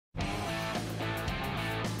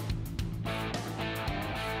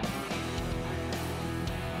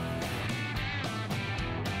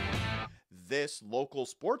This local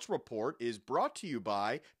sports report is brought to you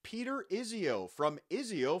by Peter Izzio from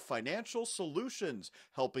Izzio Financial Solutions,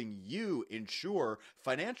 helping you ensure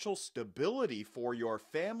financial stability for your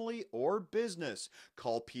family or business.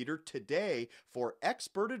 Call Peter today for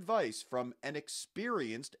expert advice from an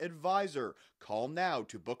experienced advisor. Call now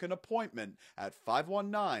to book an appointment at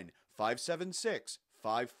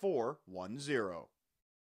 519-576-5410.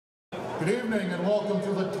 Good evening and welcome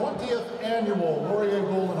to the 20th annual Laurier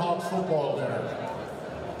Golden Hawks football dinner.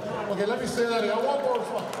 Okay, let me say that again. I want more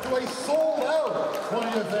to a sold-out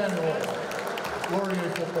 20th annual Laurier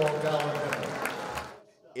Football Gala dinner.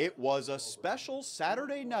 It was a special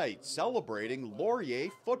Saturday night celebrating Laurier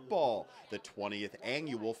Football. The 20th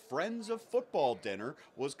annual Friends of Football dinner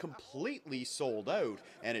was completely sold out,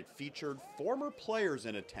 and it featured former players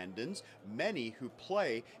in attendance, many who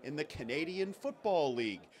play in the Canadian Football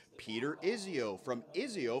League. Peter Izzio from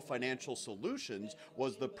Izzio Financial Solutions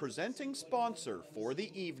was the presenting sponsor for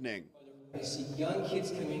the evening. I see young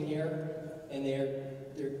kids come in here, and they're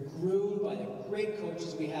groomed by the great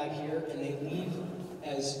coaches we have here, and they leave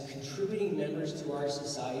as contributing members to our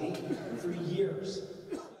society for years.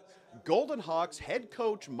 Golden Hawks head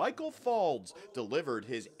coach Michael Faulds delivered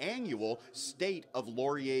his annual State of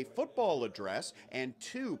Laurier Football address, and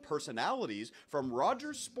two personalities from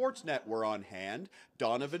Rogers Sportsnet were on hand,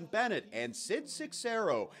 Donovan Bennett and Sid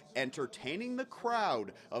Cicero, entertaining the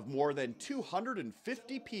crowd of more than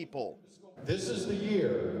 250 people. This is the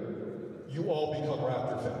year you all become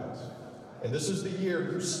Raptor fans. And this is the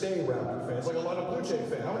year you stay Raptor fans, like a lot of Blue Jay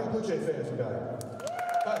fans. How many Blue Jay fans we got here?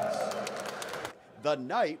 Thanks. The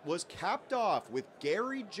night was capped off with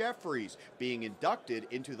Gary Jeffries being inducted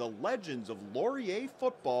into the Legends of Laurier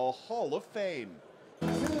Football Hall of Fame.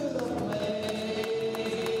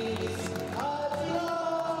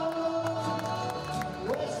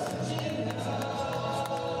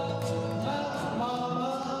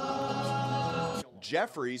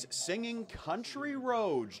 Jeffries singing Country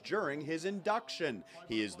Roads during his induction.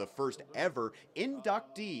 He is the first ever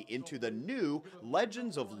inductee into the new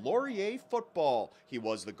Legends of Laurier Football. He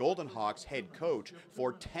was the Golden Hawks head coach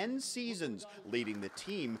for 10 seasons, leading the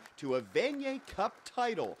team to a Vanier Cup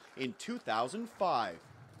title in 2005. It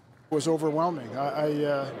was overwhelming.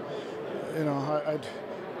 I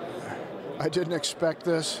didn't expect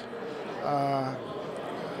this.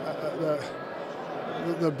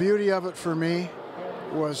 The beauty of it for me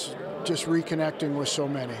was just reconnecting with so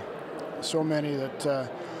many that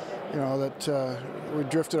we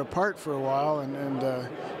drifted apart for a while, and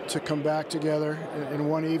to come back together in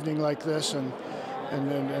one evening like this, and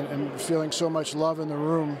feeling so much love in the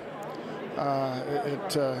room,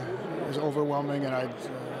 it is overwhelming, and I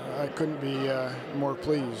couldn't be more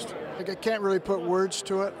pleased. I can't really put words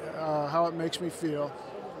to it, how it makes me feel,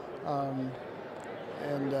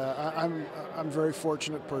 and I'm a very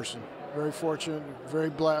fortunate person. Very fortunate, very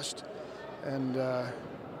blessed, and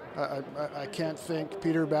I can't thank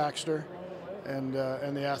Peter Baxter and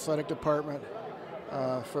the athletic department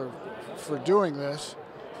for doing this,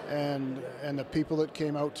 and the people that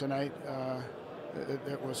came out tonight.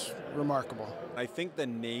 It was remarkable. I think the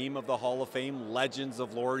name of the Hall of Fame, Legends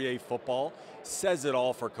of Laurier Football, says it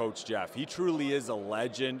all for Coach Jeff. He truly is a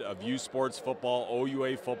legend of U Sports football,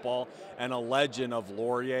 OUA football, and a legend of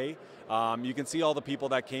Laurier. You can see all the people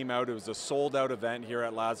that came out. It was a sold-out event here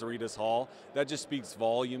at Lazaritas Hall. That just speaks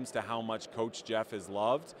volumes to how much Coach Jeff is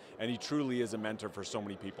loved, and he truly is a mentor for so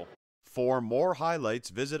many people. For more highlights,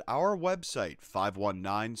 visit our website,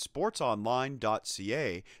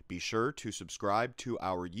 519sportsonline.ca. Be sure to subscribe to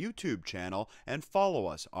our YouTube channel and follow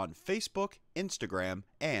us on Facebook, Instagram,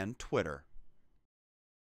 and Twitter.